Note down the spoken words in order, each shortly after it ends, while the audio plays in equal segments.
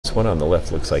This one on the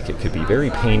left looks like it could be very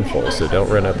painful, so don't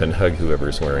run up and hug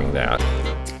whoever's wearing that.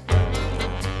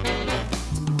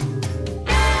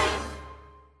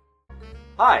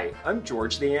 Hi, I'm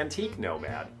George the Antique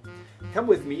Nomad. Come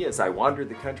with me as I wander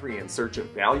the country in search of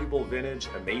valuable vintage,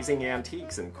 amazing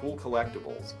antiques, and cool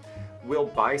collectibles. We'll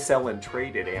buy, sell, and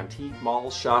trade at antique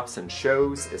malls, shops, and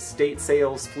shows, estate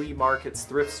sales, flea markets,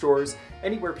 thrift stores,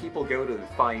 anywhere people go to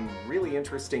find really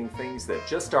interesting things that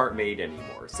just aren't made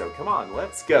anymore. So come on,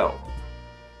 let's go!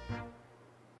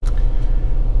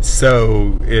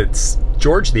 So it's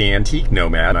George the Antique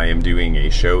Nomad. I am doing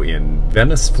a show in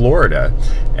Venice, Florida,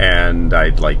 and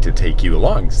I'd like to take you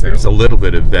along. So there's a little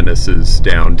bit of Venice's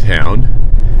downtown.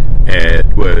 It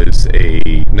was a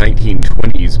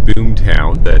 1920s boom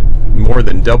town that more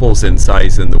than doubles in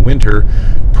size in the winter,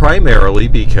 primarily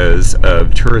because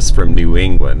of tourists from New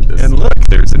England. And look,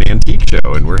 there's an antique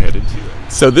show and we're headed to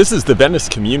it. So this is the Venice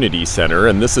Community Center,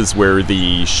 and this is where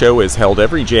the show is held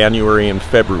every January and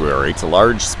February. It's a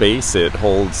large space. It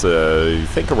holds, I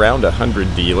think, around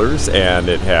 100 dealers, and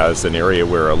it has an area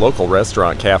where a local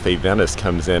restaurant, Cafe Venice,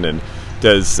 comes in and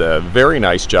does a very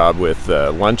nice job with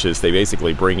lunches. They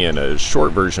basically bring in a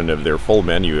short version of their full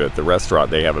menu at the restaurant.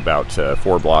 They have about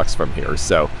 4 blocks from here.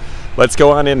 So let's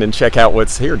go on in and check out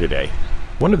what's here today.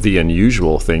 One of the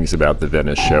unusual things about the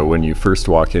Venice show, when you first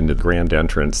walk into the grand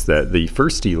entrance, that the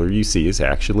first dealer you see is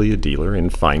actually a dealer in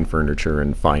fine furniture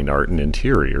and fine art and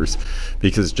interiors,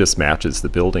 because it just matches the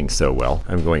building so well.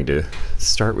 I'm going to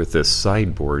start with this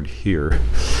sideboard here.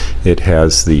 It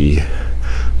has the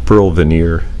pearl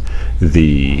veneer.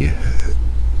 The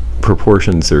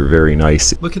proportions are very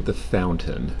nice. Look at the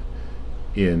fountain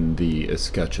in the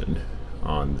escutcheon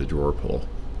on the drawer pull.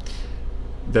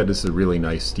 That is a really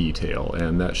nice detail,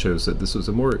 and that shows that this was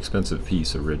a more expensive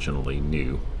piece originally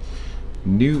new.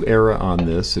 New era on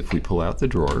this, if we pull out the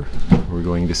drawer, we're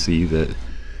going to see that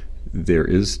there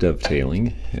is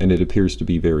dovetailing, and it appears to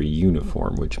be very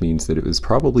uniform, which means that it was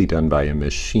probably done by a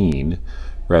machine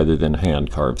rather than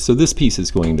hand carved. So this piece is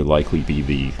going to likely be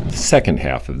the second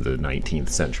half of the 19th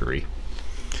century.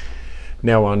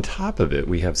 Now on top of it,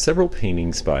 we have several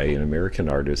paintings by an American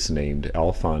artist named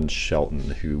Alphonse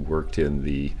Shelton, who worked in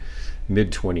the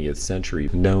mid-20th century,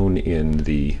 known in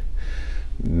the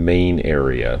Maine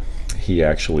area. He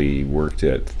actually worked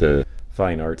at the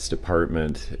Fine Arts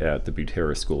Department at the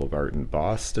Butera School of Art in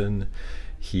Boston.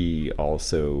 He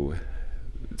also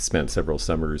spent several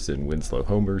summers in Winslow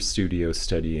Homer's studio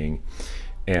studying,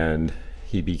 and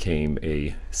he became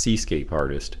a seascape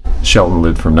artist. Shelton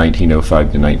lived from 1905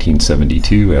 to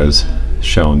 1972, as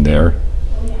shown there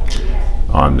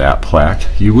on that plaque.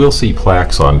 You will see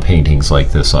plaques on paintings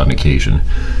like this on occasion.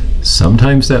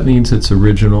 Sometimes that means it's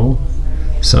original,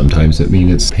 sometimes it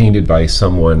means it's painted by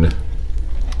someone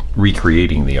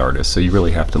recreating the artist, so you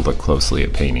really have to look closely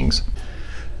at paintings.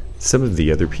 Some of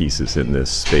the other pieces in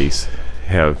this space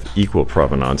have equal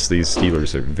provenance. These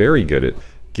dealers are very good at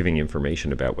giving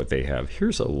information about what they have.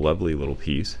 Here's a lovely little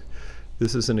piece.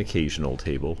 This is an occasional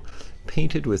table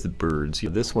painted with birds.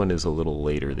 This one is a little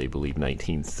later, they believe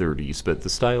 1930s, but the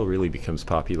style really becomes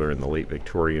popular in the late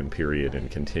Victorian period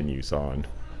and continues on.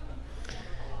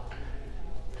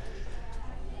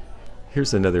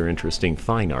 Here's another interesting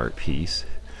fine art piece.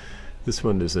 This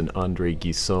one is an André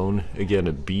Guisson, again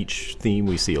a beach theme.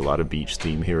 We see a lot of beach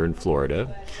theme here in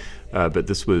Florida. But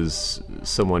this was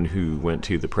someone who went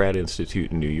to the Pratt Institute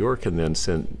in New York and then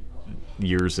spent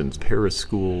years in Paris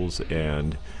schools,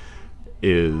 and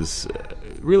is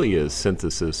really a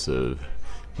synthesis of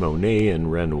Monet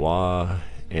and Renoir,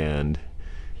 and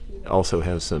also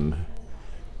has some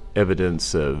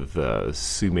evidence of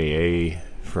Soumaya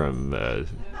from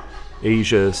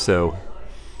Asia. So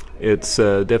it's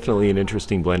definitely an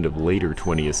interesting blend of later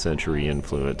 20th century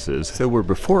influences. So we're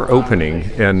before opening,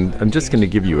 and I'm just going to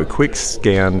give you a quick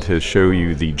scan to show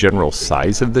you the general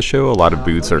size of the show. A lot of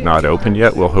booths are not open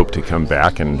yet. We'll hope to come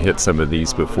back and hit some of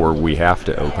these before we have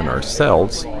to open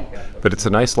ourselves. But it's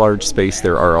a nice large space.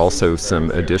 There are also some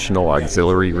additional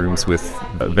auxiliary rooms with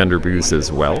vendor booths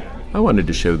as well. I wanted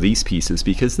to show these pieces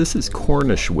because this is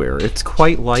Cornish ware. It's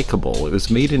quite likable. It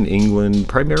was made in England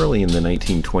primarily in the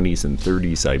 1920s and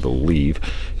 30s, I believe,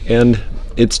 and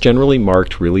it's generally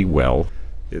marked really well.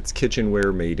 It's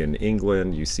kitchenware made in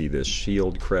England. You see this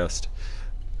shield crest,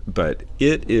 but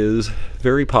it is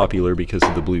very popular because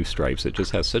of the blue stripes. It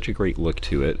just has such a great look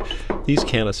to it. These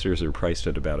canisters are priced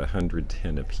at about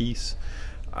 $110 a piece.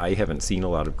 I haven't seen a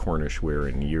lot of Cornish ware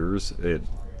in years.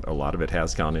 A lot of it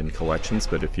has gone in collections,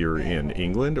 but if you're in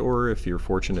England or if you're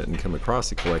fortunate and come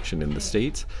across a collection in the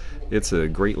States, it's a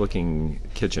great looking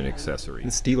kitchen accessory.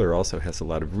 This dealer also has a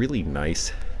lot of really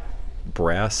nice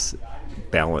brass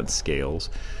balance scales.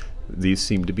 These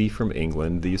seem to be from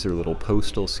England. These are little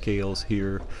postal scales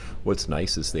here. What's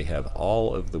nice is they have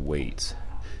all of the weights.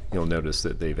 You'll notice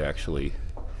that they've actually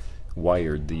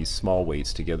wired these small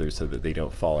weights together so that they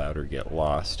don't fall out or get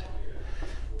lost.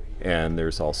 And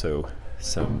there's also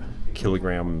some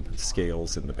kilogram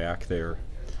scales in the back there.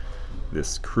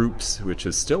 This Krups, which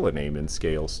is still a name in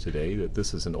scales today, that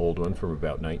this is an old one from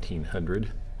about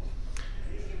 1900.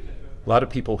 A lot of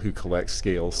people who collect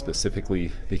scales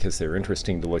specifically because they're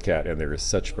interesting to look at, and there is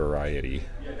such variety.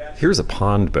 Here's a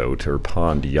pond boat, or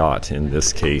pond yacht in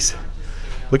this case.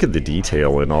 Look at the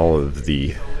detail in all of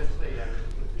the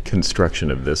construction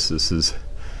of this. This is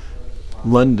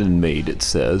London made, it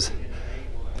says,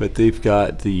 but they've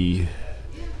got the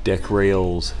deck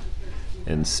rails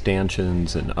and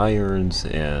stanchions and irons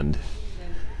and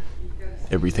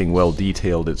everything well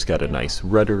detailed. It's got a nice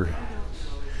rudder.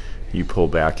 You pull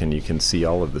back and you can see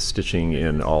all of the stitching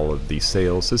in all of these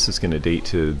sails. This is going to date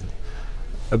to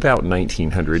about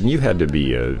 1900, and you had to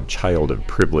be a child of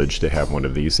privilege to have one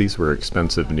of these. These were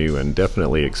expensive new and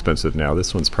definitely expensive now.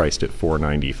 This one's priced at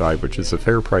 $4.95, which is a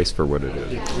fair price for what it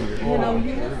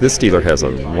is. This dealer has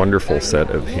a wonderful set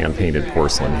of hand-painted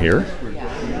porcelain here.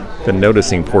 Been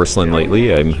noticing porcelain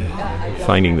lately. I'm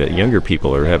finding that younger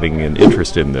people are having an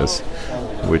interest in this,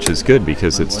 which is good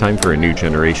because it's time for a new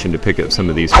generation to pick up some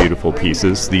of these beautiful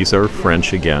pieces. These are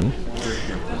French again.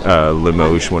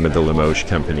 Limoges, one of the Limoges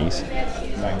companies.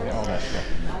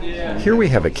 Here we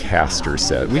have a caster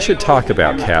set. We should talk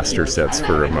about caster sets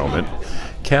for a moment.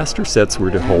 Caster sets were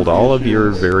to hold all of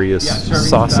your various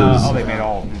sauces,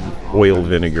 oil,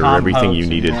 vinegar, everything you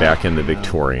needed back in the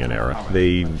Victorian era.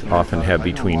 They often have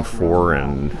between 4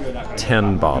 and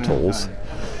 10 bottles,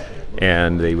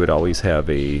 and they would always have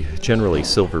a generally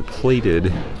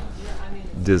silver-plated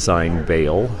design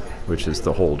bale, which is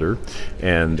the holder,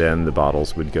 and then the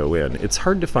bottles would go in. It's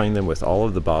hard to find them with all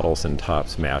of the bottles and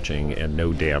tops matching and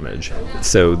no damage.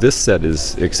 So this set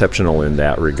is exceptional in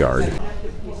that regard.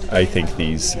 I think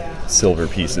these silver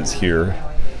pieces here,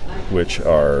 which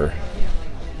are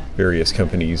various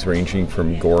companies ranging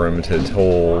from Gorham to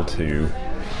Toll to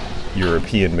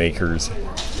European makers,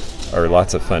 are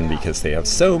lots of fun because they have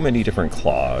so many different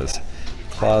claws.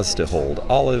 Claws to hold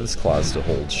olives, claws to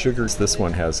hold sugars. This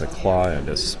one has a claw and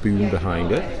a spoon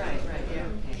behind it.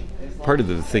 Part of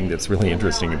the thing that's really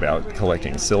interesting about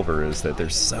collecting silver is that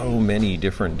there's so many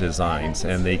different designs,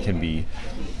 and they can be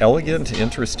elegant,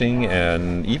 interesting,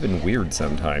 and even weird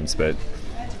sometimes, but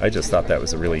I just thought that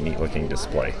was a really neat looking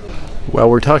display.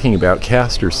 While we're talking about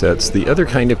caster sets, the other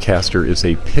kind of caster is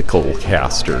a pickle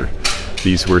caster.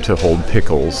 These were to hold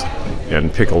pickles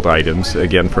and pickled items,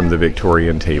 again from the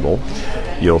Victorian table.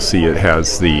 You'll see it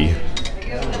has the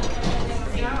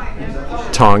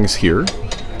tongs here,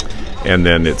 and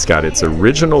then it's got its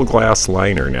original glass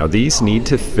liner. Now these need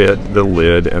to fit the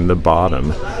lid and the bottom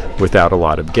without a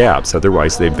lot of gaps,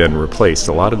 otherwise they've been replaced.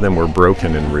 A lot of them were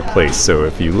broken and replaced, so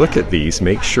if you look at these,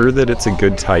 make sure that it's a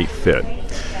good tight fit.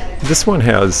 This one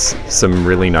has some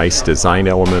really nice design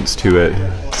elements to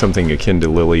it, something akin to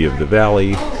Lily of the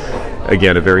Valley.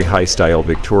 Again, a very high-style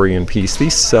Victorian piece.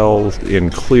 These sell in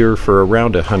clear for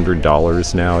around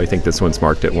 $100 now. I think this one's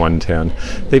marked at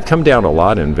 $110. They've come down a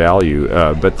lot in value,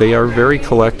 but they are very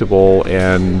collectible,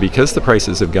 and because the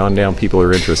prices have gone down, people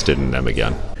are interested in them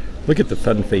again. Look at the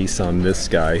fun face on this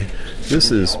guy.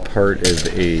 This is part of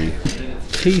a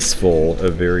case full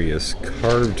of various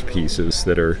carved pieces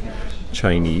that are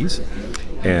Chinese,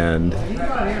 and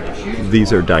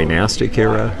these are dynastic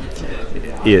era.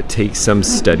 It takes some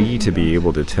study to be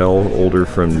able to tell older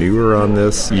from newer on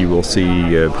this. You will see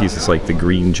pieces like the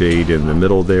green jade in the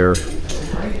middle there.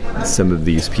 Some of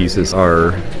these pieces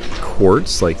are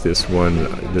quartz, like this one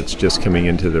that's just coming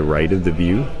into the right of the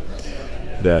view.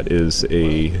 That is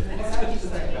a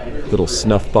little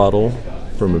snuff bottle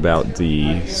from about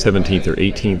the 17th or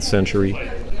 18th century.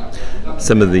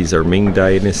 Some of these are Ming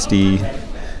Dynasty,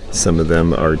 some of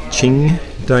them are Qing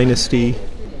Dynasty.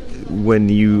 When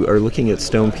you are looking at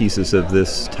stone pieces of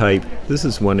this type, this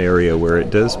is one area where it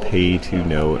does pay to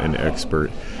know an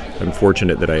expert. I'm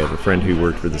fortunate that I have a friend who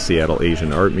worked for the Seattle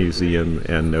Asian Art Museum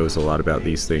and knows a lot about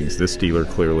these things. This dealer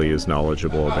clearly is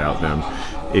knowledgeable about them.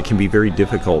 It can be very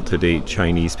difficult to date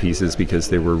Chinese pieces because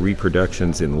there were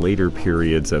reproductions in later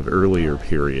periods of earlier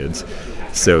periods.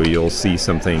 So you'll see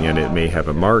something and it may have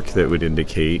a mark that would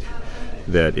indicate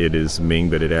that it is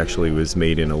Ming, but it actually was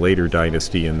made in a later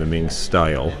dynasty in the Ming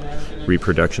style.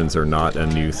 Reproductions are not a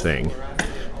new thing.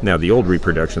 Now, the old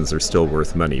reproductions are still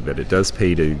worth money, but it does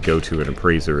pay to go to an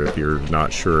appraiser if you're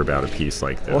not sure about a piece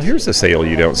like this. Well, here's a sale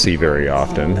you don't see very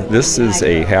often. This is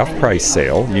a half-price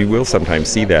sale. You will sometimes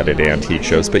see that at antique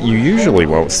shows, but you usually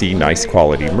won't see nice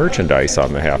quality merchandise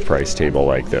on the half-price table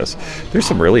like this. There's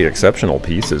some really exceptional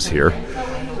pieces here.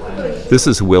 This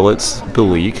is Willets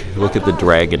Belique. Look at the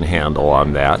dragon handle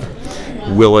on that.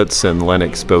 Willets and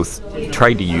Lennox both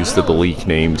tried to use the Belique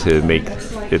name to make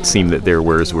it seemed that their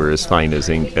wares were as fine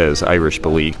as Irish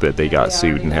Belique, but they got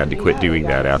sued and had to quit doing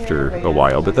that after a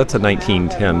while. But that's a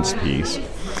 1910s piece.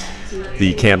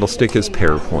 The candlestick is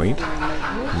pear point.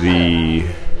 The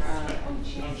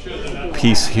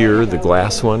piece here, the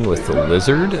glass one with the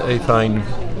lizard, I find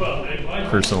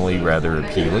personally rather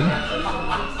appealing.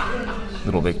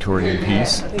 Little Victorian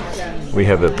piece. We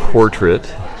have a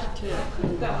portrait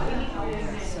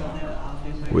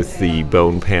with the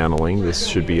bone paneling. This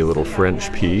should be a little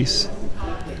French piece,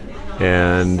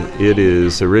 and it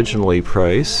is originally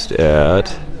priced at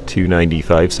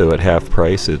 $2.95, so at half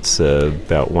price it's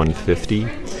about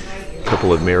 $1.50. A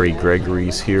couple of Mary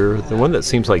Gregory's here. The one that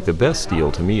seems like the best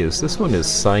deal to me is this one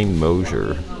is Seine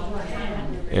Mosier,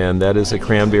 and that is a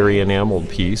cranberry enameled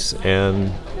piece, and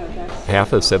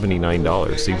half of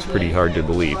 $79. Seems pretty hard to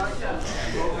believe.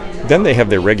 Then they have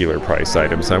their regular price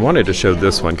items. I wanted to show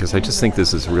this one because I just think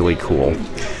this is really cool.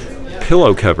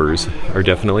 Pillow covers are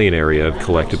definitely an area of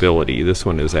collectability. This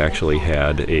one has actually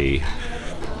had a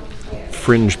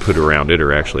fringe put around it,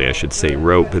 or actually I should say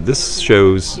rope, but this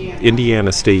shows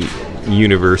Indiana State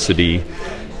University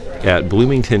at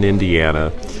Bloomington,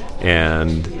 Indiana,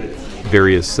 and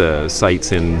various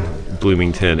sites in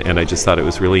Bloomington, and I just thought it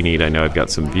was really neat. I know I've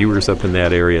got some viewers up in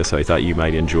that area, so I thought you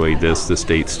might enjoy this. This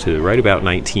dates to right about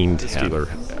 1910.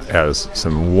 Has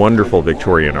some wonderful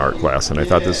Victorian art glass, and I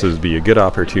thought this would be a good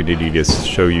opportunity to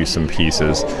show you some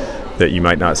pieces that you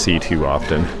might not see too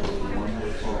often.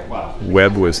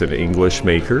 Webb was an English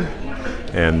maker,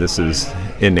 and this is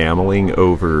enameling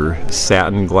over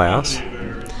satin glass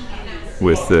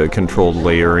with the controlled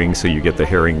layering so you get the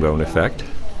herringbone effect.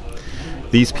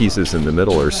 These pieces in the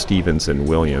middle are Stevens and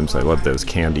Williams. I love those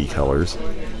candy colors.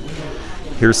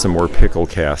 Here's some more pickle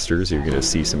casters. You're going to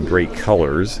see some great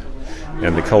colors,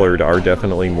 and the colored are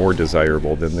definitely more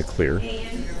desirable than the clear.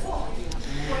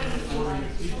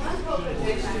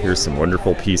 Here's some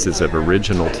wonderful pieces of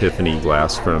original Tiffany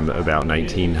glass from about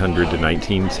 1900 to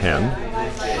 1910.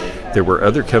 There were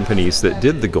other companies that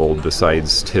did the gold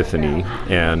besides Tiffany,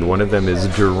 and one of them is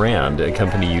Durand, a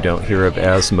company you don't hear of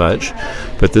as much,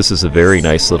 but this is a very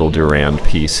nice little Durand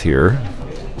piece here.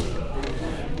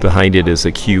 Behind it is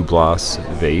a Q Bloss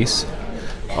vase,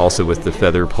 also with the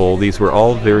feather pole. These were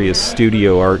all various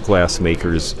studio art glass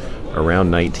makers around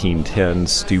 1910.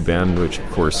 Steuben, which of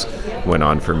course went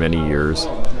on for many years,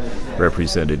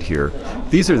 represented here.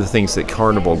 These are the things that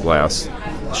Carnival Glass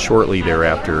shortly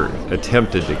thereafter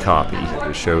attempted to copy.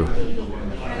 To show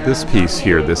this piece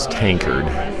here, this tankard,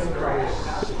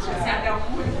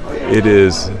 it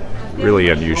is really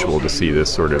unusual to see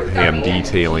this sort of hand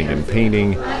detailing and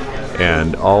painting,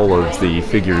 and all of the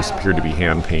figures appear to be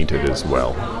hand painted as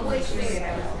well.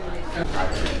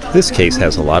 This case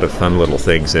has a lot of fun little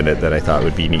things in it that I thought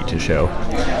would be neat to show.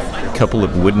 A couple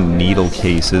of wooden needle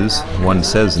cases. One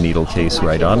says needle case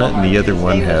right on it, and the other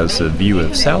one has a view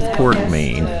of Southport,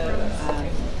 Maine.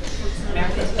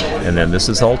 And then this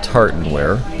is all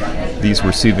tartanware. These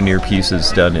were souvenir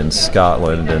pieces done in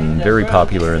Scotland and very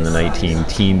popular in the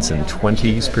 1910s and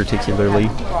 20s particularly.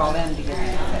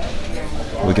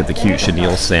 Look at the cute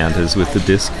chenille Santas with the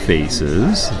disc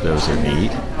faces. Those are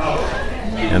neat.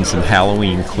 And some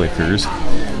Halloween clickers.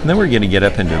 And then we're going to get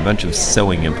up into a bunch of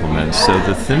sewing implements. So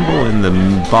the thimble in the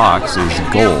box is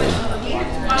gold.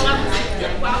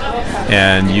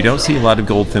 And you don't see a lot of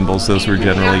gold thimbles. Those were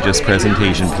generally just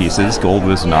presentation pieces. Gold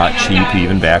was not cheap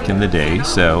even back in the day,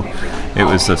 so it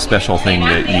was a special thing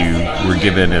that you were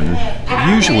given and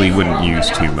usually wouldn't use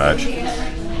too much.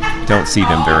 Don't see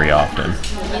them very often.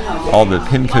 All the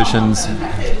pin cushions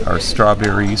are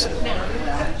strawberries.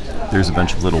 There's a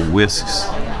bunch of little whisks.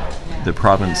 The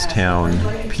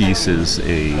Provincetown piece is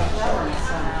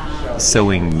a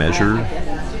sewing measure.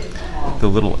 The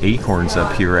little acorns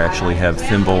up here actually have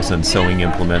thimbles and sewing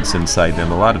implements inside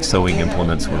them. A lot of sewing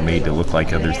implements were made to look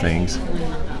like other things.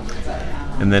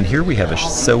 And then here we have a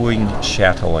sewing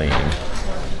chatelaine.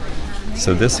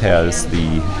 So this has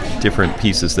the different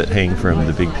pieces that hang from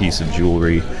the big piece of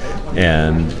jewelry,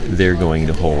 and they're going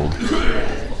to hold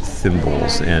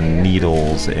thimbles and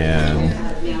needles and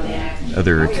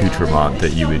other accoutrement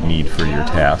that you would need for your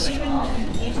task.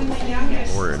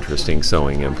 More interesting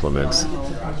sewing implements.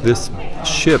 This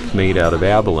ship made out of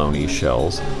abalone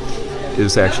shells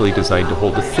is actually designed to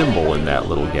hold a thimble in that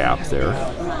little gap there.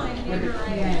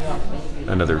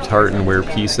 Another tartanware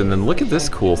piece, and then look at this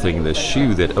cool thing, this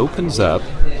shoe that opens up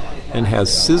and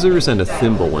has scissors and a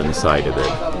thimble inside of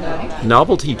it.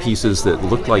 Novelty pieces that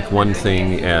looked like one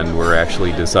thing and were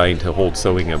actually designed to hold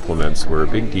sewing implements were a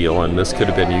big deal, and this could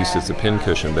have been used as a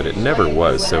pincushion, but it never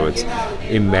was, so it's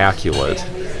immaculate.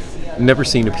 Never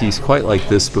seen a piece quite like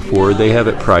this before. They have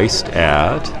it priced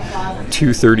at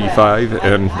 $235,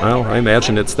 and well, I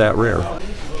imagine it's that rare.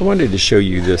 I wanted to show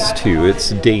you this too. It's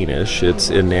Danish, it's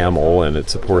enamel, and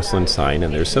it's a porcelain sign,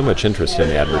 and there's so much interest in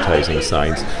advertising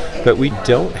signs, but we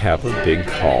don't have a big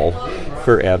call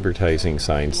for advertising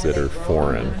signs that are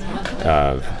foreign.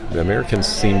 Americans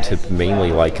seem to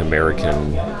mainly like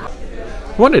American.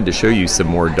 I wanted to show you some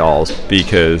more dolls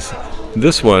because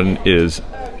this one is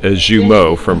a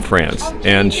jumeau from France,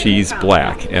 and she's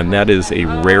black, and that is a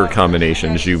rare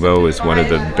combination. Jumeau is one of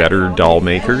the better doll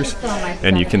makers,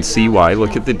 and you can see why.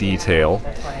 Look at the detail.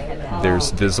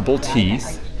 There's visible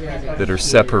teeth that are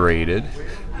separated.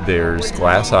 There's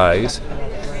glass eyes.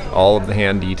 All of the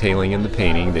hand detailing in the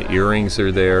painting. The earrings are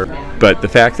there. But the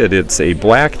fact that it's a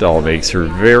black doll makes her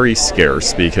very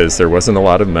scarce because there wasn't a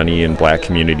lot of money in black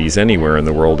communities anywhere in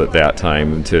the world at that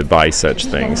time to buy such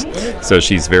things. So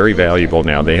she's very valuable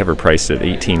now. They have her priced at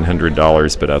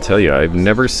 $1,800, but I'll tell you, I've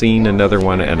never seen another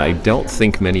one, and I don't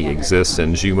think many exist,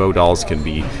 and jumeau dolls can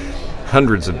be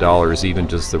hundreds of dollars, even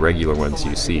just the regular ones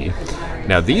you see.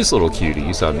 Now these little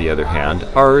cuties, on the other hand,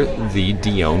 are the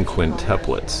Dion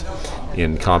quintuplets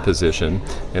in composition,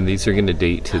 and these are going to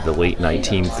date to the late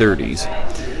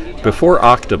 1930s. Before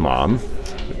Octomom,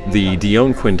 the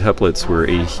Dion quintuplets were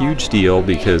a huge deal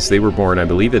because they were born, I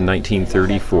believe, in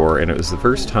 1934, and it was the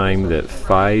first time that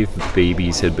 5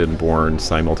 babies had been born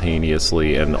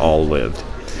simultaneously and all lived.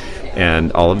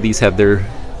 And all of these have their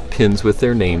pins with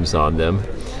their names on them.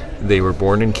 They were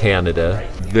born in Canada.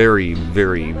 Very,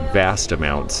 very vast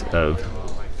amounts of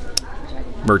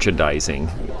merchandising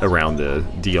around the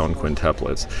Dion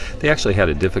quintuplets. They actually had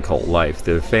a difficult life.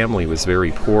 Their family was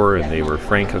very poor, and they were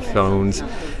francophones,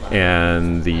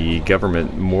 and the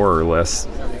government more or less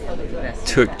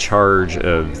took charge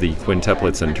of the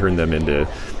quintuplets and turned them into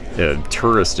a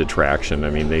tourist attraction. I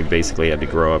mean, they basically had to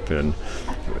grow up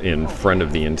in front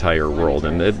of the entire world,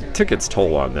 and it took its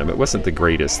toll on them. It wasn't the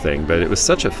greatest thing, but it was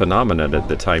such a phenomenon at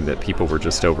the time that people were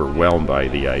just overwhelmed by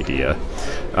the idea.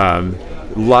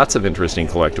 Lots of interesting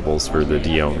collectibles for the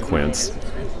Dion quints.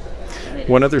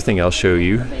 One other thing I'll show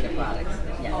you,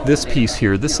 this piece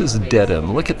here, this is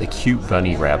denim. Look at the cute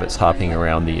bunny rabbits hopping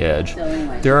around the edge.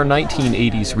 There are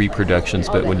 1980s reproductions,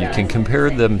 but when you can compare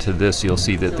them to this, you'll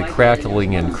see that the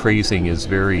crackling and crazing is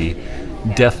very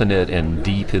definite and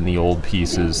deep in the old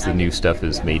pieces. The new stuff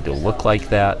is made to look like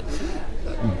that.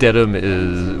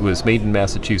 Denim was made in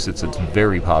Massachusetts. It's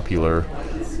very popular,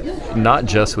 not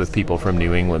just with people from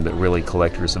New England, but really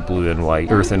collectors of blue and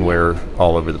white earthenware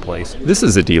all over the place. This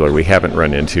is a dealer we haven't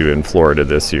run into in Florida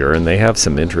this year, and they have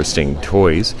some interesting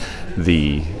toys.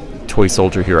 The toy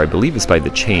soldier here, I believe, is by the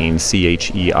Chain,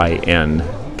 C-H-E-I-N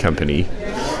company.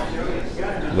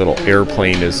 Little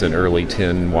airplane is an early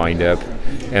tin wind-up.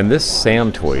 And this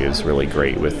sand toy is really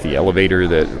great with the elevator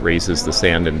that raises the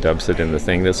sand and dumps it in the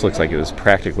thing. This looks like it was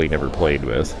practically never played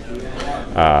with.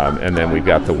 And then we've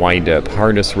got the wind-up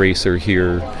harness racer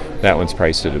here. That one's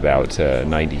priced at about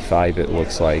 $95, it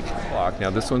looks like. Now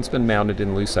this one's been mounted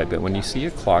in lucite, but when you see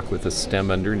a clock with a stem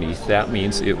underneath, that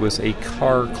means it was a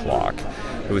car clock.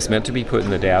 It was meant to be put in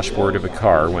the dashboard of a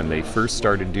car when they first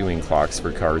started doing clocks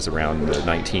for cars around the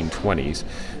 1920s.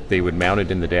 They would mount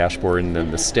it in the dashboard, and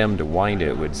then the stem to wind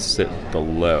it would sit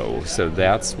below. So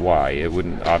that's why it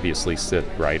wouldn't obviously sit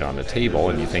right on a table.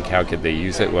 And you think, how could they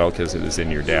use it? Well, because it was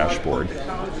in your dashboard.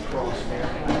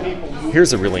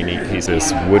 Here's a really neat piece,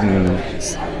 this wooden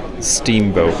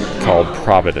steamboat called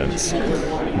Providence.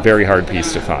 Very hard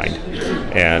piece to find.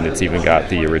 And it's even got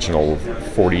the original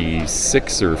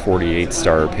 46 or 48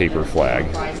 star paper flag.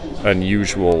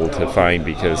 Unusual to find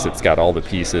because it's got all the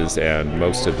pieces and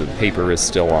most of the paper is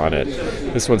still on it.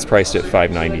 This one's priced at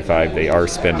 $5.95. They are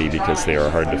spendy because they are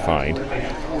hard to find.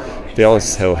 They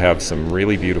also have some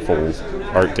really beautiful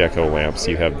Art Deco lamps.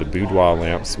 You have the boudoir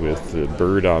lamps with the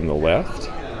bird on the left,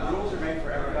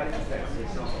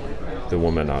 the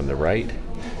woman on the right,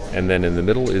 and then in the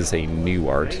middle is a New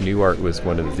Art. New Art was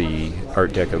one of the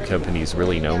Art Deco companies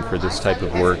really known for this type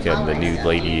of work, and the nude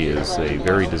lady is a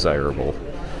very desirable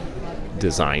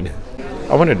design.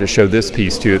 I wanted to show this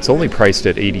piece too. It's only priced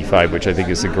at $85, which I think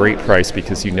is a great price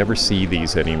because you never see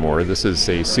these anymore. This is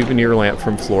a souvenir lamp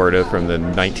from Florida from the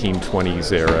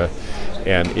 1920s era,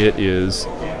 and it is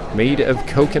made of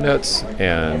coconuts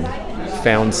and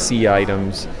found sea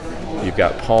items. You've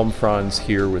got palm fronds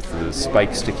here with the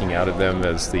spikes sticking out of them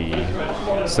as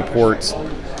the supports.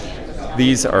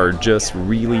 These are just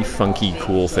really funky,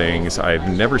 cool things.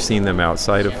 I've never seen them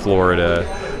outside of Florida.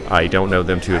 I don't know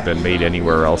them to have been made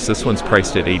anywhere else. This one's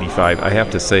priced at $85. I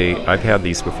have to say, I've had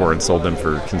these before and sold them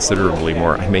for considerably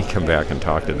more. I may come back and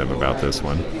talk to them about this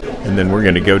one. And then we're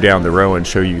going to go down the row and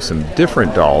show you some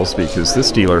different dolls, because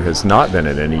this dealer has not been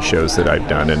at any shows that I've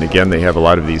done. And again, they have a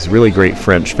lot of these really great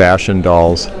French fashion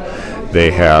dolls. They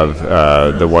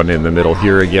have the one in the middle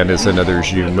here again is another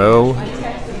jumeau.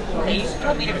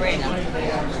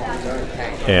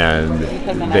 And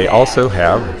they also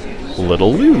have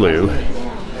Little Lulu.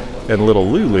 And Little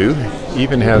Lulu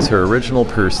even has her original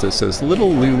purse that says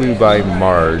Little Lulu by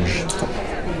Marge,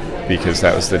 because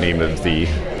that was the name of the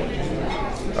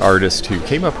artist who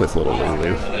came up with Little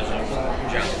Lulu.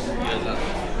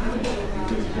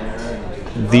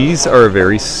 These are a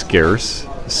very scarce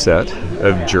set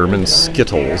of German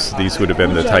Skittles. These would have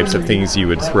been the types of things you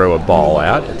would throw a ball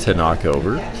at to knock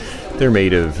over. They're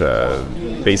made of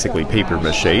basically paper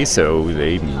mache, so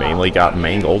they mainly got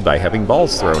mangled by having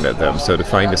balls thrown at them. So to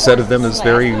find a set of them is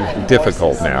very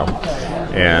difficult now.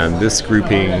 And this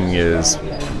grouping is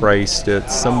priced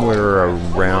at somewhere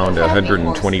around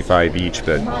 $125 each,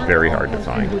 but very hard to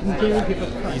find.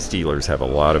 These dealers have a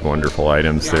lot of wonderful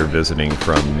items. They're visiting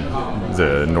from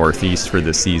the Northeast for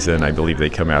the season. I believe they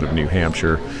come out of New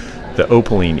Hampshire. The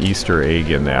opaline Easter egg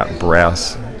in that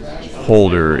brass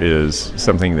holder is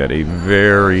something that a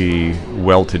very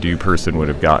well-to-do person would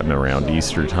have gotten around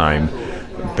Easter time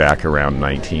back around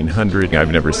 1900.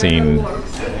 I've never seen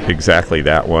exactly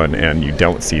that one, and you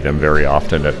don't see them very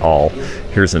often at all.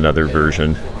 Here's another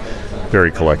version.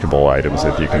 Very collectible items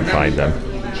if you can find them.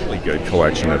 Really good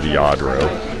collection of Yadro.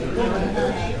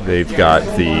 They've got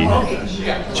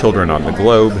the children on the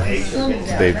globe.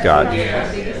 They've got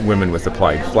women with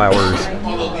applied flowers.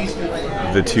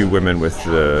 The two women with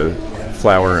the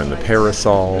flower and the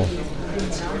parasol.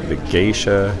 The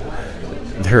geisha.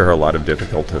 There are a lot of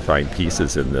difficult to find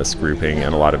pieces in this grouping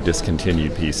and a lot of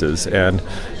discontinued pieces, and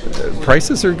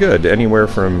prices are good, anywhere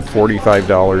from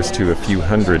 $45 to a few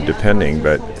hundred depending,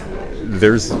 but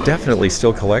there's definitely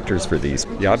still collectors for these.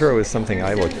 Yadro is something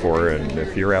I look for, and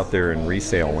if you're out there in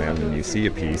resale land and you see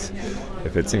a piece,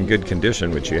 if it's in good condition,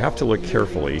 which you have to look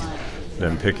carefully,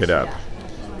 then pick it up.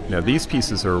 Now these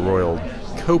pieces are Royal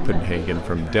Copenhagen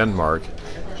from Denmark,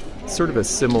 sort of a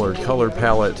similar color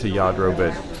palette to Yadro,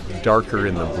 but darker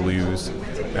in the blues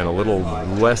and a little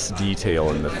less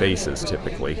detail in the faces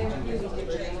typically.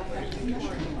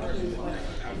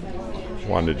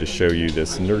 Wanted to show you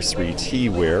this nursery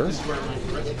teaware.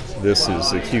 This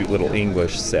is a cute little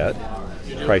English set,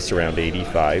 priced around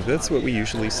 $85. That's what we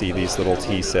usually see, these little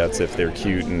tea sets. If they're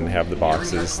cute and have the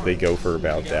boxes, they go for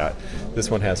about that. This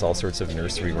one has all sorts of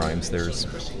nursery rhymes. There's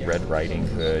Red Riding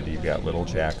Hood. You've got little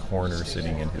Jack Horner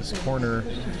sitting in his corner.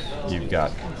 You've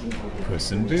got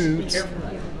Puss in Boots,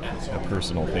 a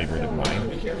personal favorite of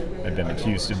mine. I've been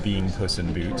accused of being Puss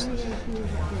in Boots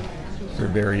for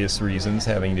various reasons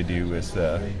having to do with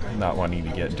not wanting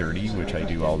to get dirty, which I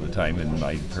do all the time in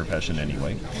my profession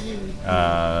anyway.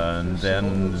 And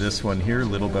then this one here,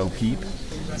 Little Bo Peep.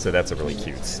 So that's a really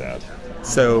cute set.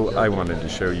 So I wanted to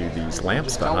show you these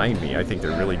lamps behind me. I think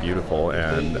they're really beautiful,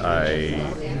 and I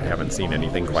haven't seen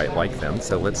anything quite like them,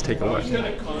 so let's take a look.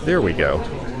 There we go.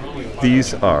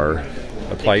 These are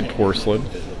applied porcelain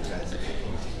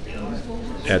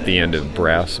at the end of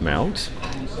brass mounts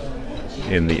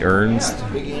in the urns.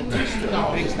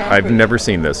 I've never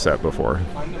seen this set before.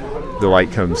 The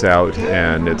light comes out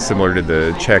and it's similar to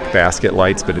the check basket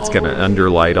lights, but it's going to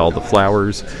underlight all the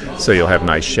flowers, so you'll have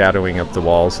nice shadowing up the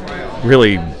walls.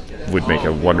 Really would make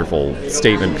a wonderful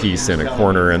statement piece in a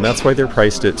corner, and that's why they're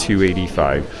priced at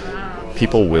 $285.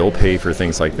 People will pay for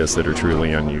things like this that are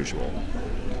truly unusual.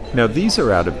 Now these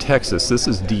are out of Texas. This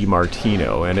is Di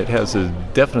Martino, and it has a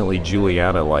definitely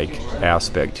Juliana-like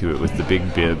aspect to it with the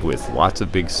big bib with lots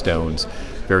of big stones.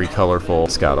 Very colorful.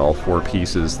 It's got all four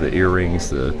pieces, the earrings,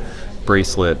 the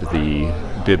bracelet, the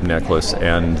bib necklace,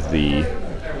 and the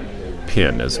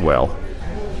pin as well.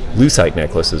 Lucite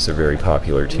necklaces are very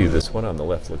popular too. This one on the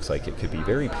left looks like it could be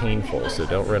very painful, so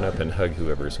don't run up and hug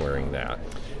whoever's wearing that.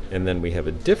 And then we have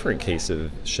a different case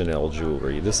of Chanel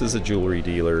jewelry. This is a jewelry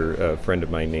dealer, a friend of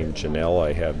mine named Janelle.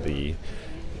 I had the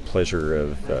pleasure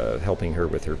of helping her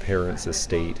with her parents'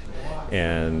 estate,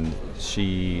 and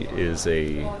she is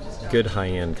a good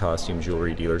high-end costume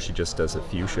jewelry dealer. She just does a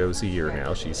few shows a year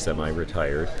now. She's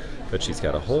semi-retired, but she's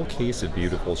got a whole case of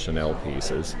beautiful Chanel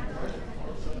pieces.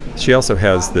 She also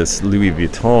has this Louis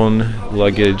Vuitton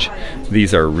luggage.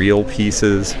 These are real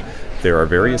pieces There are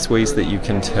various ways that you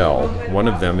can tell. One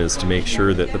of them is to make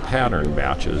sure that the pattern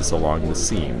matches along the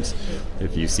seams.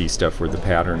 If you see stuff where the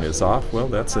pattern is off, well,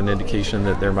 that's an indication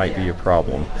that there might be a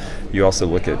problem. You also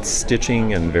look at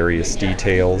stitching and various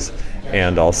details,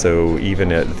 and also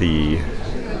even at the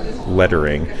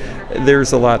lettering.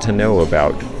 There's a lot to know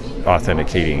about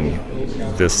authenticating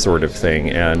this sort of thing,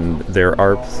 and there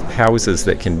are houses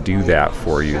that can do that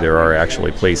for you. There are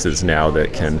actually places now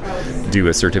that can do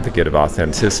a certificate of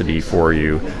authenticity for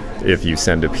you if you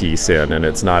send a piece in, and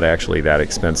it's not actually that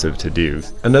expensive to do.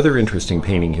 Another interesting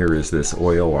painting here is this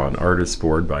oil on artist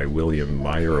board by William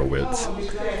Meyerowitz,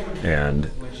 and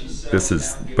this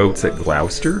is Boats at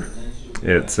Gloucester.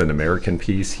 It's an American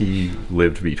piece. He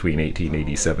lived between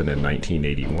 1887 and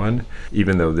 1981.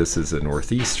 Even though this is a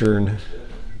northeastern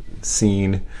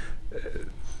scene,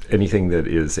 anything that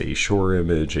is a shore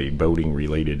image, a boating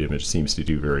related image, seems to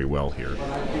do very well here.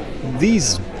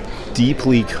 These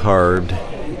deeply carved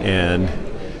and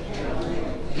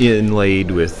inlaid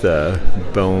with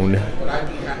bone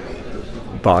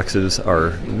boxes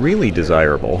are really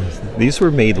desirable. These were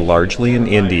made largely in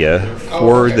India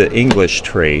for the English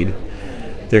trade.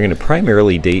 They're going to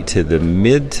primarily date to the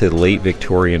mid to late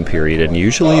Victorian period, and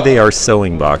usually they are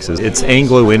sewing boxes. It's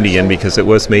Anglo-Indian because it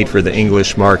was made for the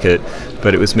English market,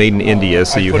 but it was made in India,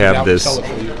 so you have this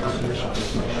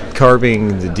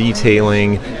carving, the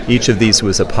detailing. Each of these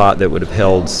was a pot that would have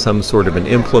held some sort of an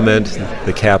implement.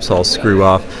 The caps all screw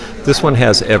off. This one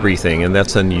has everything, and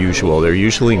that's unusual. They're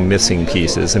usually missing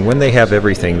pieces, and when they have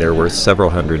everything, they're worth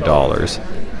several $100s.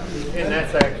 And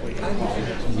that's actually...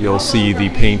 You'll see the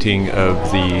painting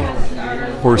of the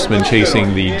horseman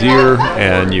chasing the deer,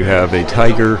 and you have a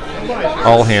tiger,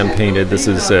 all hand painted. This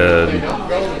is an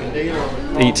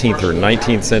 18th or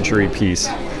 19th century piece,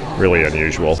 really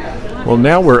unusual. Well,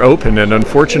 now we're open, and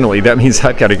unfortunately that means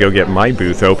I've got to go get my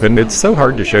booth open. It's so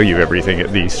hard to show you everything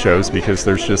at these shows because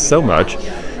there's just so much,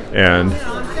 and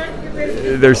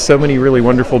there's so many really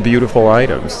wonderful, beautiful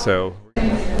items. So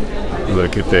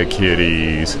look at the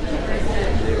kitties.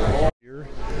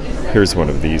 Here's one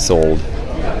of these old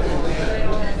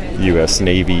U.S.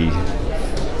 Navy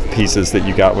pieces that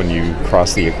you got when you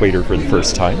crossed the equator for the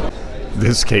first time.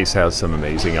 This case has some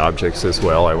amazing objects as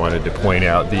well. I wanted to point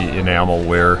out the enamel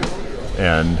ware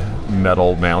and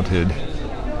metal mounted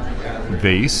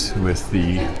vase with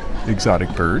the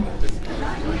exotic bird.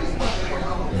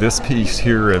 This piece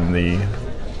here in the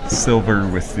silver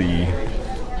with the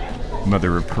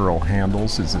mother of pearl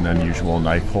handles is an unusual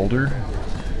knife holder,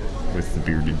 with the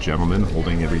bearded gentleman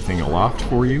holding everything aloft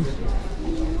for you.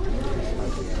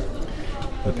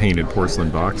 The painted porcelain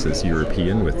box is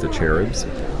European with the cherubs.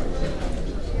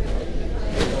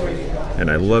 And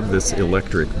I love this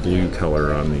electric blue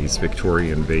color on these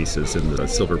Victorian vases in the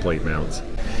silver plate mounts.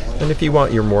 And if you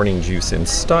want your morning juice in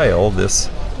style, this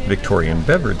Victorian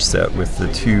beverage set with the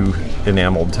two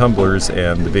enameled tumblers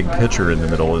and the big pitcher in the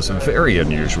middle is a very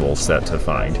unusual set to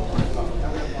find.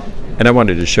 And I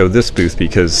wanted to show this booth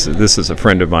because this is a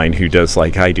friend of mine who does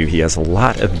like I do. He has a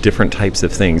lot of different types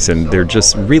of things, and they're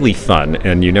just really fun,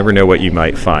 and you never know what you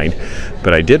might find.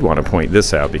 But I did want to point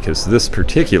this out because this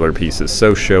particular piece is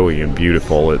so showy and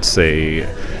beautiful. It's a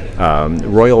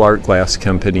Royal Art Glass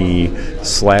Company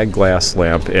slag glass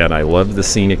lamp, and I love the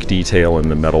scenic detail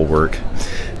and the metalwork.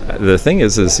 The thing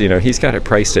is, you know, he's got it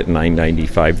priced at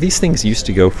 $9.95. These things used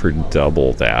to go for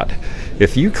double that.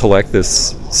 If you collect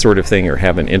this sort of thing or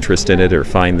have an interest in it or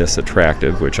find this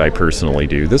attractive, which I personally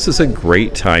do, this is a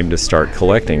great time to start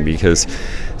collecting because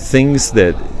things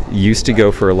that used to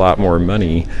go for a lot more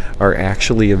money are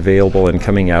actually available and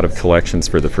coming out of collections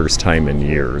for the first time in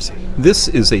years. This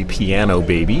is a piano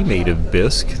baby made of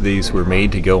bisque. These were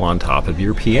made to go on top of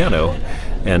your piano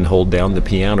and hold down the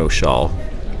piano shawl.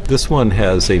 This one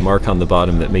has a mark on the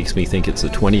bottom that makes me think it's a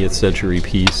 20th century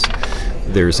piece.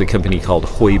 There's a company called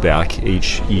Heubach,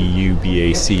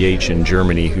 H-E-U-B-A-C-H in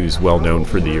Germany, who's well known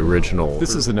for the original.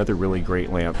 This is another really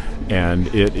great lamp, and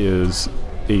it is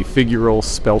a figural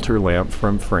spelter lamp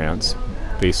from France,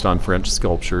 based on French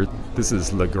sculpture. This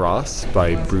is La Grace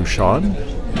by Bruchon,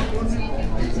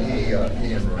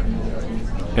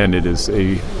 and it is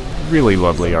a really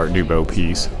lovely Art Nouveau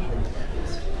piece.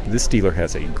 This dealer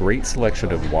has a great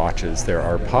selection of watches. There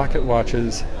are pocket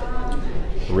watches,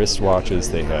 wrist watches.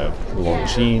 They have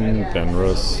Longines,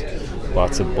 Benrus,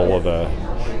 lots of Bulova.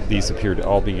 These appear to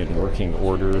all be in working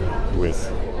order with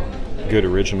good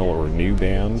original or new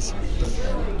bands.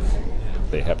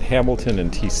 They have Hamilton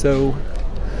and Tissot.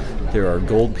 There are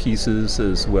gold pieces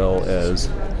as well as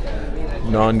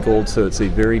non-gold, so it's a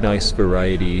very nice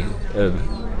variety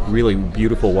of really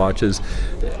beautiful watches.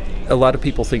 A lot of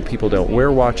people think people don't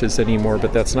wear watches anymore,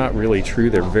 but that's not really true.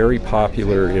 They're very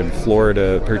popular in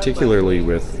Florida, particularly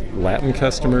with Latin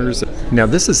customers. Now,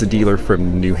 this is a dealer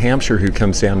from New Hampshire who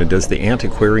comes down and does the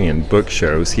antiquarian book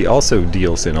shows. He also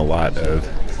deals in a lot of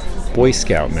Boy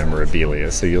Scout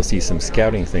memorabilia, so you'll see some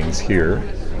scouting things here.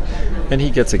 And he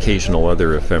gets occasional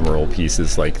other ephemeral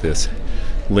pieces like this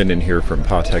linen here from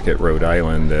Pawtucket, Rhode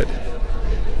Island, that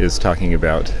is talking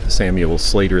about Samuel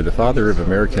Slater, the father of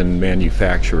American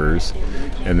manufacturers,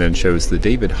 and then shows the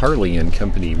David Harley and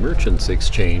Company Merchants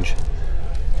Exchange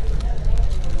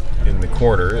in the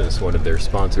corner as one of their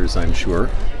sponsors, I'm sure.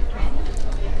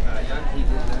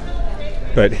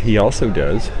 But he also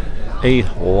does a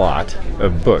lot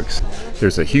of books.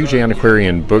 There's a huge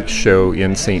antiquarian book show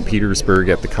in St. Petersburg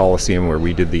at the Coliseum where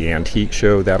we did the antique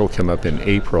show. That'll come up in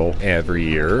April every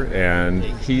year, and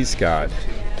he's got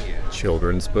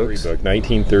children's books.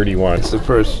 1931. It's the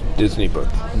first Disney book.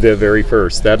 The very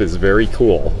first. That is very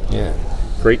cool. Yeah.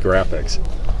 Great graphics.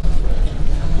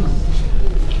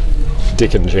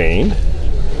 Dick and Jane,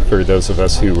 for those of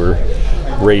us who were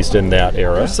raised in that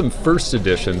era. There's some first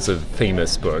editions of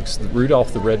famous books.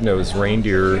 Rudolph the Red-Nosed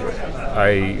Reindeer,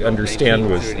 I understand,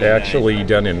 was actually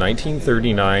done in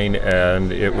 1939,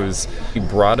 and it was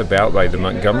brought about by the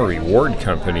Montgomery Ward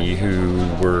Company, who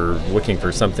were looking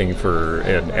for something for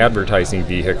an advertising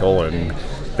vehicle, and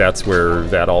that's where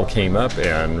that all came up,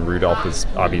 and Rudolph has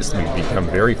obviously become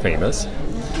very famous.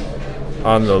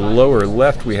 On the lower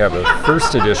left, we have a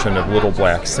first edition of Little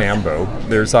Black Sambo.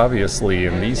 There's obviously,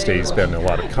 in these days, been a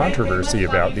lot of controversy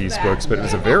about these books, but it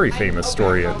was a very famous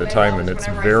story at the time, and it's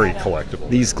very collectible.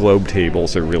 These globe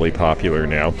tables are really popular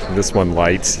now. This one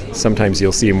lights. Sometimes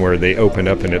you'll see them where they open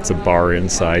up and it's a bar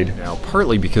inside. Now,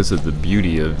 partly because of the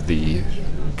beauty of the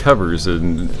covers,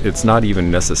 and it's not even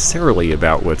necessarily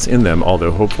about what's in them,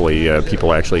 although hopefully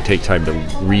people actually take time to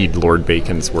read Lord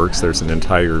Bacon's works. There's an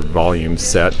entire volume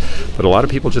set, but a lot of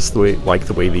people just like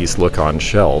the way these look on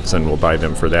shelves and will buy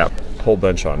them for that. Whole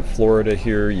bunch on Florida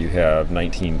here. You have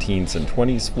 19 teens and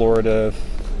 20s Florida,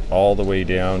 all the way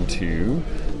down to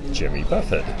Jimmy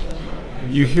Buffett.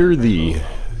 You hear the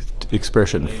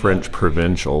expression French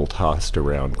provincial tossed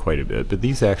around quite a bit, but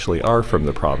these actually are from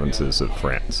the provinces of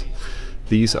France.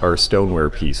 These are stoneware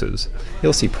pieces.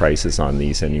 You'll see prices on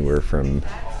these anywhere from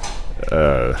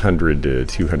 $100 to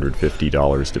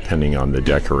 $250 depending on the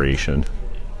decoration.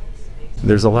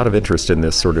 There's a lot of interest in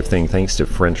this sort of thing thanks to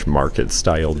French market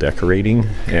style decorating,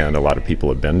 and a lot of people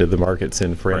have been to the markets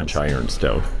in French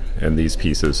ironstone, and these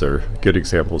pieces are good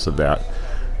examples of that.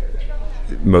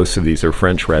 Most of these are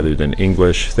French rather than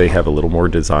English. They have a little more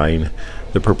design.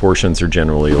 The proportions are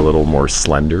generally a little more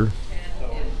slender.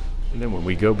 And then when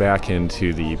we go back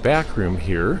into the back room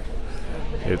here,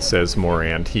 it says more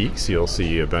antiques. You'll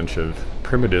see a bunch of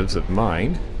primitives of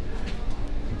mine,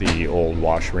 the old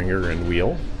wash wringer and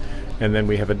wheel. And then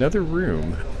we have another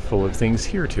room full of things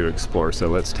here to explore, so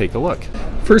let's take a look.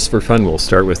 First, for fun, we'll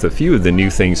start with a few of the new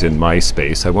things in my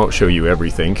space. I won't show you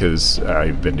everything because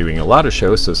I've been doing a lot of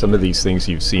shows, so some of these things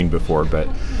you've seen before, but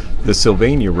the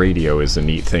Sylvania radio is a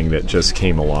neat thing that just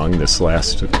came along this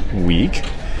last week.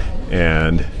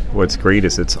 And what's great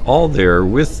is it's all there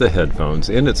with the headphones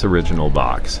in its original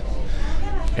box.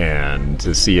 And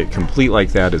to see it complete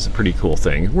like that is a pretty cool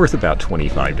thing. Worth about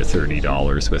 $25 to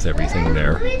 $30 with everything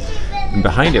there. And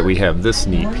behind it we have this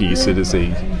neat piece. It is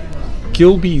a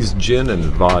Gilbey's Gin and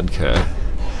Vodka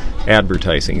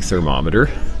advertising thermometer.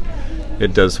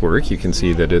 It does work. You can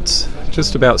see that it's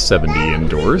just about 70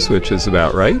 indoors, which is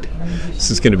about right.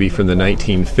 This is going to be from the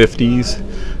 1950s.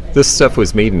 This stuff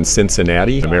was made in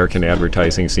Cincinnati. American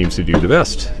advertising seems to do the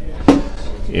best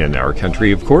in our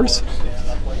country, of course.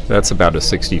 That's about a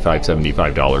 $65,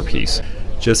 $75 piece.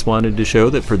 Just wanted to show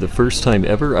that for the first time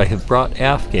ever, I have brought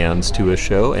Afghans to a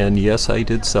show, and yes, I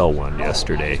did sell one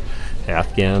yesterday.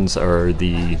 Afghans are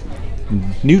the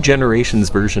new generation's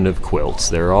version of quilts.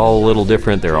 They're all a little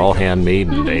different, they're all handmade,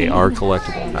 and they are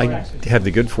collectible. I had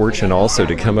the good fortune also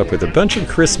to come up with a bunch of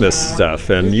Christmas stuff,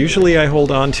 and usually I hold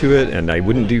on to it, and I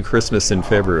wouldn't do Christmas in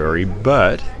February,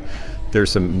 but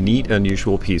there's some neat,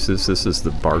 unusual pieces. This is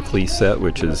the Barclay set,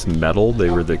 which is metal. They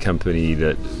were the company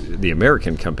that, the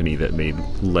American company that made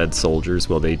lead soldiers.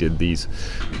 Well, they did these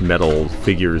metal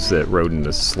figures that rode in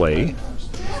a sleigh.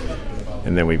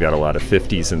 And then we've got a lot of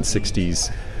 50s and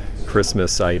 60s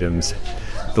Christmas items,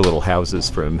 the little houses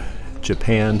from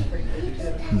Japan.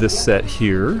 This set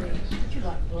here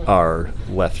are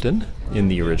Lefton in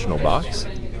the original box.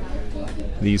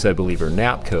 These, I believe, are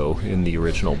Napco in the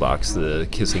original box, the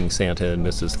kissing Santa and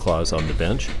Mrs. Claus on the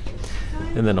bench.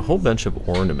 And then a whole bunch of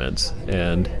ornaments,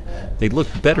 and they'd look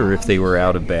better if they were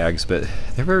out of bags, but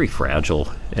they're very fragile,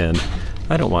 and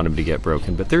I don't want them to get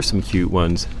broken, but there's some cute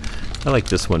ones. I like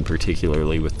this one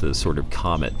particularly with the sort of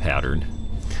comet pattern.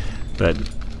 But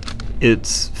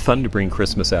it's fun to bring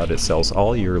Christmas out. It sells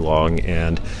all year long,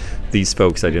 and these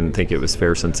folks, I didn't think it was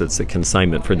fair, since it's a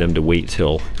consignment, for them to wait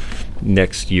till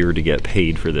next year to get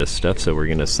paid for this stuff, so we're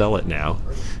going to sell it now.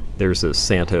 There's a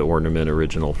Santa ornament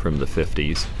original from the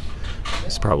 50s.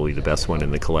 It's probably the best one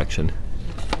in the collection.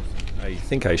 I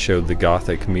think I showed the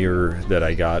Gothic mirror that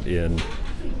I got in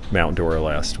Mount Dora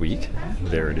last week.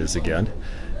 There it is again.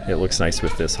 It looks nice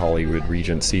with this Hollywood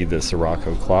Regency, the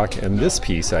Sirocco clock, and this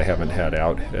piece I haven't had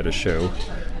out at a show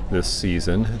this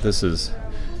season. This is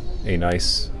a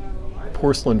nice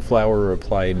porcelain flower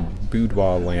applied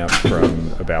boudoir lamp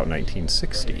from about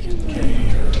 1960.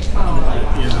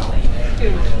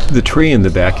 The tray in the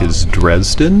back is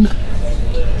Dresden,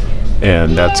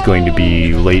 and that's going to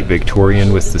be late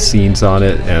Victorian with the scenes on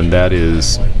it, and that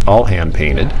is all hand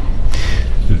painted.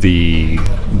 The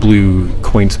blue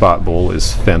coin spot bowl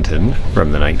is Fenton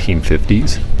from the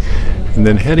 1950s. And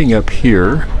then heading up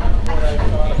here,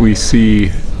 we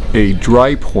see a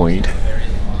dry point,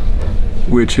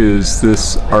 which is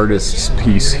this artist's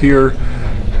piece here.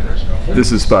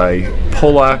 This is by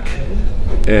Polak,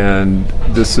 and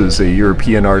this is a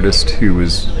European artist who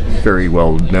was very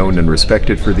well known and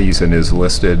respected for these and is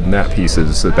listed, and that piece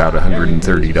is about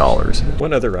 $130.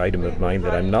 One other item of mine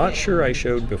that I'm not sure I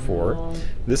showed before,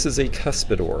 this is a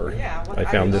cuspidor. I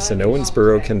found this in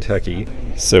Owensboro, Kentucky,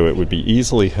 so it would be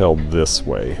easily held this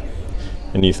way.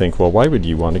 And you think, well, why would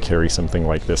you want to carry something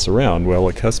like this around? Well,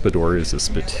 a cuspidor is a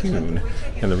spittoon,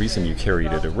 and the reason you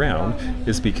carried it around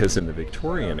is because in the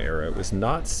Victorian era it was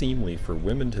not seemly for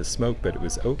women to smoke, but it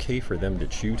was okay for them to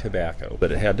chew tobacco.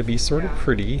 But it had to be sort of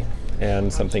pretty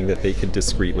and something that they could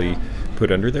discreetly put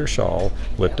under their shawl,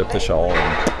 lift up the shawl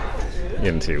and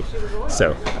into.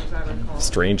 So,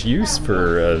 strange use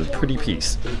for a pretty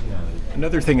piece.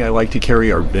 Another thing I like to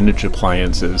carry are vintage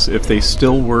appliances. If they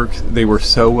still work, they were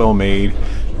so well made,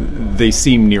 they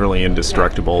seem nearly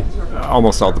indestructible.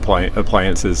 Almost all the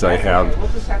appliances I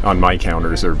have on my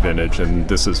counters are vintage, and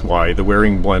this is why. The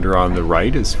Waring blender on the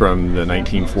right is from the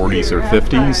 1940s or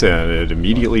 50s, and it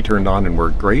immediately turned on and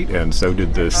worked great, and so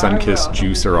did the Sunkist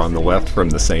juicer on the left from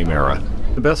the same era.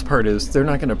 The best part is they're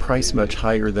not going to price much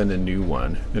higher than a new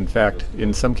one. In fact,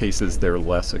 in some cases they're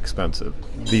less expensive.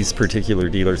 These particular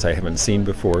dealers I haven't seen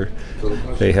before.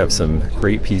 They have some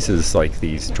great pieces like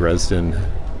these Dresden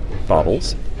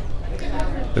bottles,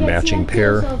 the matching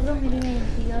pair,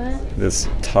 this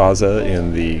Taza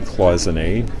in the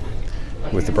cloisonne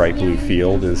with the bright blue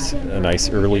field is a nice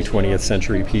early 20th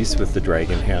century piece with the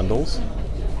dragon handles.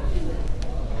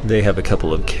 They have a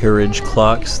couple of carriage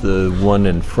clocks. The one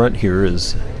in front here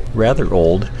is rather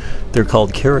old. They're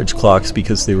called carriage clocks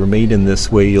because they were made in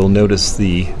this way. You'll notice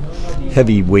the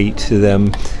heavy weight to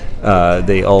them.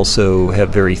 They also have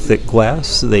very thick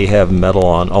glass. They have metal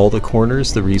on all the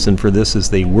corners. The reason for this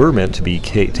is they were meant to be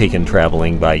taken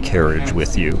traveling by carriage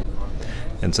with you,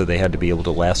 and so they had to be able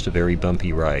to last a very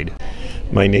bumpy ride.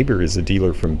 My neighbor is a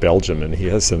dealer from Belgium, and he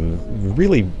has some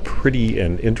really pretty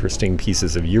and interesting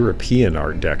pieces of European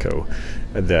Art Deco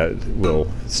that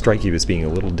will strike you as being a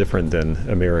little different than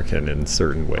American in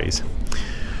certain ways.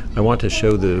 I want to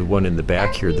show the one in the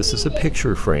back here. This is a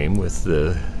picture frame with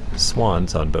the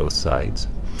swans on both sides.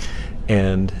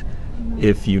 And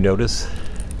if you notice,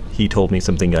 he told me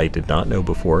something I did not know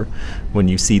before. When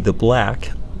you see the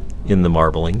black in the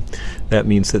marbling, that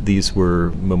means that these were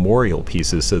memorial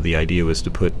pieces, so the idea was to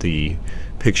put the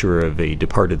picture of a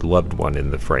departed loved one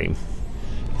in the frame.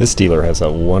 This dealer has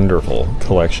a wonderful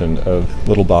collection of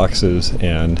little boxes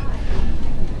and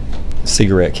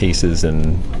cigarette cases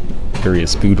and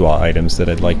various boudoir items that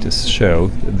I'd like to show.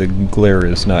 The glare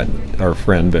is not our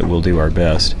friend, but we'll do our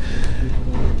best.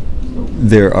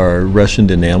 There are Russian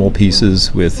enamel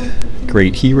pieces with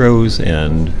great heroes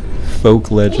and folk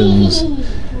legends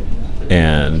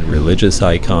and religious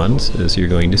icons, as you're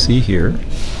going to see here.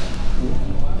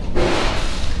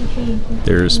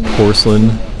 There's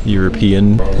porcelain,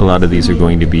 European. A lot of these are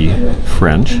going to be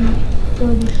French.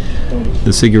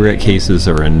 The cigarette cases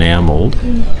are enameled.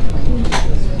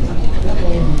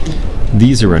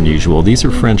 These are unusual. These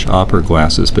are French opera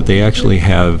glasses, but they actually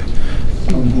have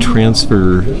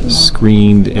transfer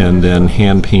screened and then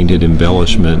hand-painted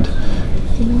embellishment,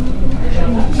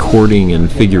 courting and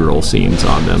figural scenes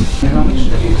on them.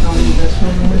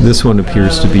 This one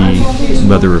appears to be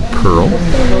mother of pearl.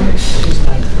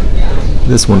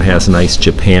 This one has nice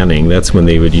japanning. That's when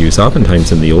they would use,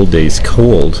 oftentimes in the old days,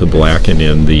 coal to blacken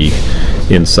in the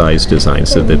in size design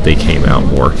so that they came out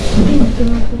more.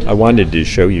 I wanted to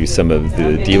show you some of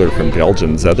the dealer from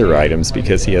Belgium's other items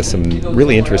because he has some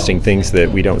really interesting things that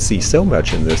we don't see so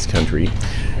much in this country.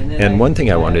 And one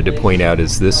thing I wanted to point out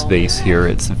is this vase here.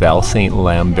 It's Val Saint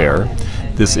Lambert.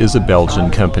 This is a Belgian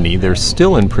company. They're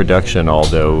still in production,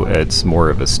 although it's more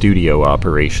of a studio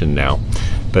operation now.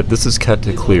 But this is cut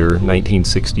to clear,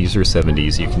 1960s or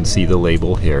 70s. You can see the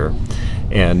label here.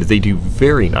 And they do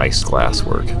very nice glass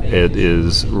work. It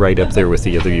is right up there with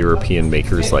the other European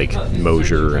makers like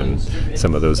Mosier and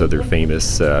some of those other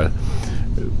famous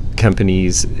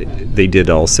companies. They did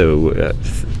also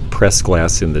pressed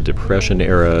glass in the Depression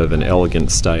era of an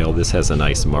elegant style. This has a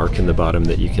nice mark in the bottom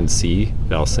that you can see,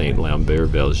 Val Saint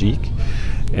Lambert, Belgique.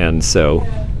 And so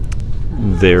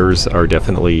theirs are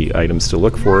definitely items to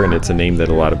look for, and it's a name that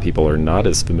a lot of people are not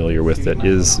as familiar with that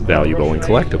is valuable and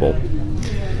collectible.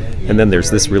 And then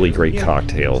there's this really great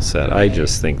cocktail set. I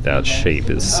just think that shape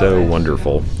is so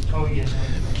wonderful.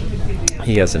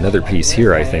 He has another piece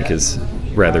here I think is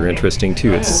rather interesting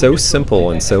too. It's so simple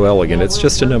and so elegant. It's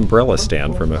just an umbrella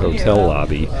stand from a hotel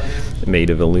lobby made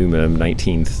of aluminum,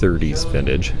 1930s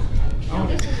vintage.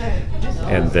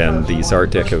 And then these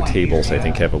Art Deco tables I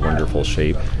think have a wonderful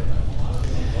shape.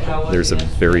 There's a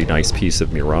very nice piece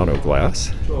of Murano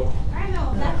glass.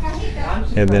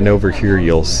 And then over here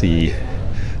you'll see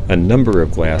a number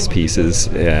of glass pieces,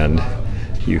 and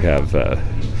you have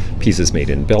pieces made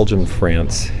in Belgium,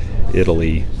 France,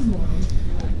 Italy,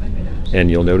 and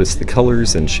you'll notice the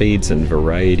colors and shades and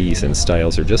varieties and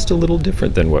styles are just a little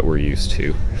different than what we're used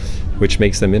to, which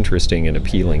makes them interesting and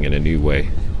appealing in a new way,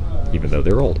 even though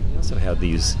they're old. So I have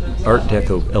these Art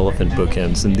Deco elephant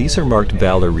bookends, and these are marked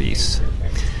Valoris.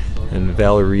 And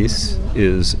Valoris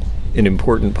is an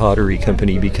important pottery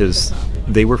company because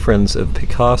they were friends of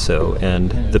Picasso,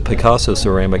 and the Picasso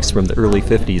ceramics from the early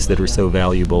 50s that are so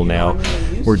valuable now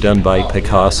were done by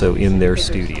Picasso in their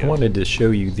studio. I wanted to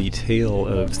show you the tale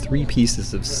of 3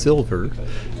 pieces of silver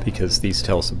because these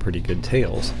tell some pretty good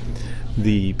tales.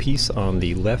 The piece on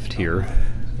the left here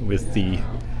with the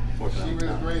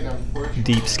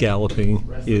deep scalloping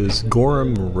is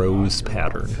Gorham Rose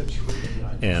pattern,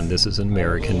 and this is an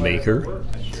American maker.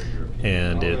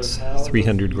 And it's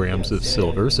 300 grams of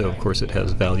silver, so of course it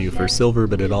has value for silver,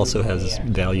 but it also has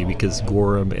value because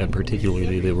Gorham and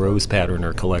particularly the rose pattern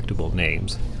are collectible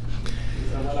names.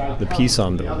 The piece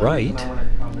on the right,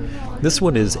 this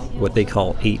one is what they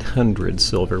call 800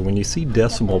 silver. When you see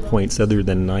decimal points other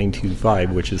than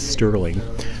 925, which is sterling,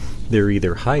 they're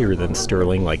either higher than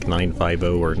sterling, like 950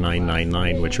 or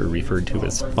 999, which are referred to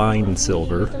as fine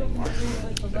silver.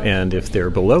 And if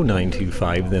they're below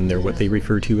 925, then they're what they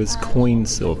refer to as coin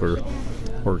silver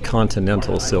or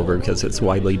continental silver because it's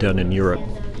widely done in Europe.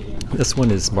 This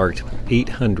one is marked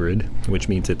 800, which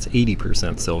means it's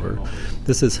 80% silver.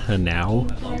 This is Hanau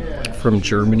from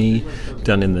Germany,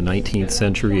 done in the 19th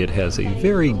century. It has a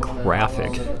very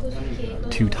graphic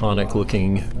Teutonic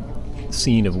looking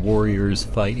scene of warriors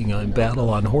fighting on battle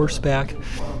on horseback.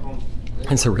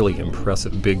 It's a really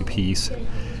impressive big piece,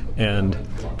 and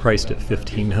priced at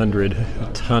 $1,500.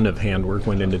 A ton of handwork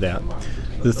went into that.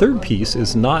 The third piece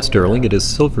is not sterling, it is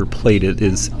silver plated.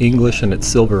 It is English and it's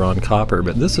silver on copper,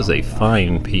 but this is a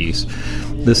fine piece.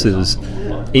 This is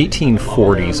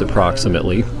 1840s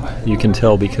approximately. You can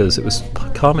tell because it was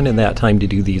common in that time to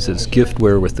do these as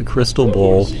giftware with the crystal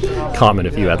bowl. Common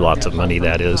if you had lots of money,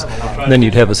 that is. And then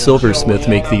you'd have a silversmith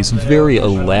make these very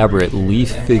elaborate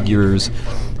leaf figures,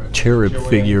 cherub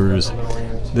figures.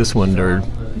 This one are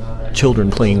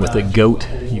children playing with a goat.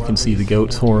 You can see the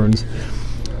goat's horns.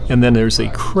 And then there's a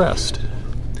crest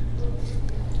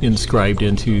inscribed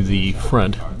into the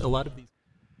front. A lot of these.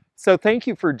 So thank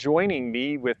you for joining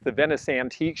me with the Venice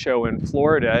Antique Show in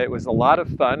Florida. It was a lot of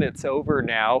fun. It's over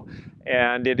now,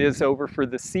 and it is over for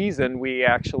the season. We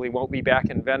actually won't be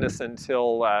back in Venice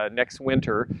until next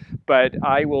winter, but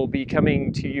I will be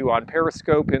coming to you on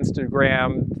Periscope,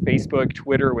 Instagram, Facebook,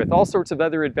 Twitter, with all sorts of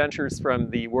other adventures from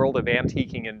the world of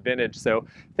antiquing and vintage. So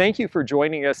thank you for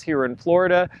joining us here in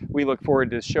Florida. We look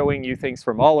forward to showing you things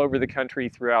from all over the country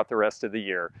throughout the rest of the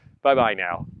year. Bye-bye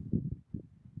now.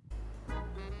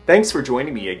 Thanks for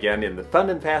joining me again in the fun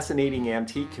and fascinating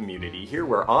antique community here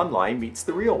where online meets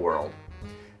the real world.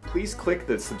 Please click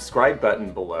the subscribe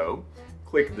button below,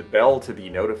 click the bell to be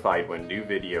notified when new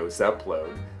videos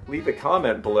upload, leave a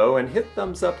comment below, and hit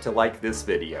thumbs up to like this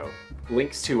video.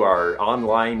 Links to our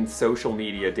online social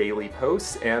media daily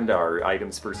posts and our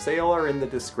items for sale are in the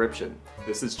description.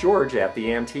 This is George at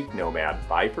the Antique Nomad.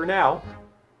 Bye for now.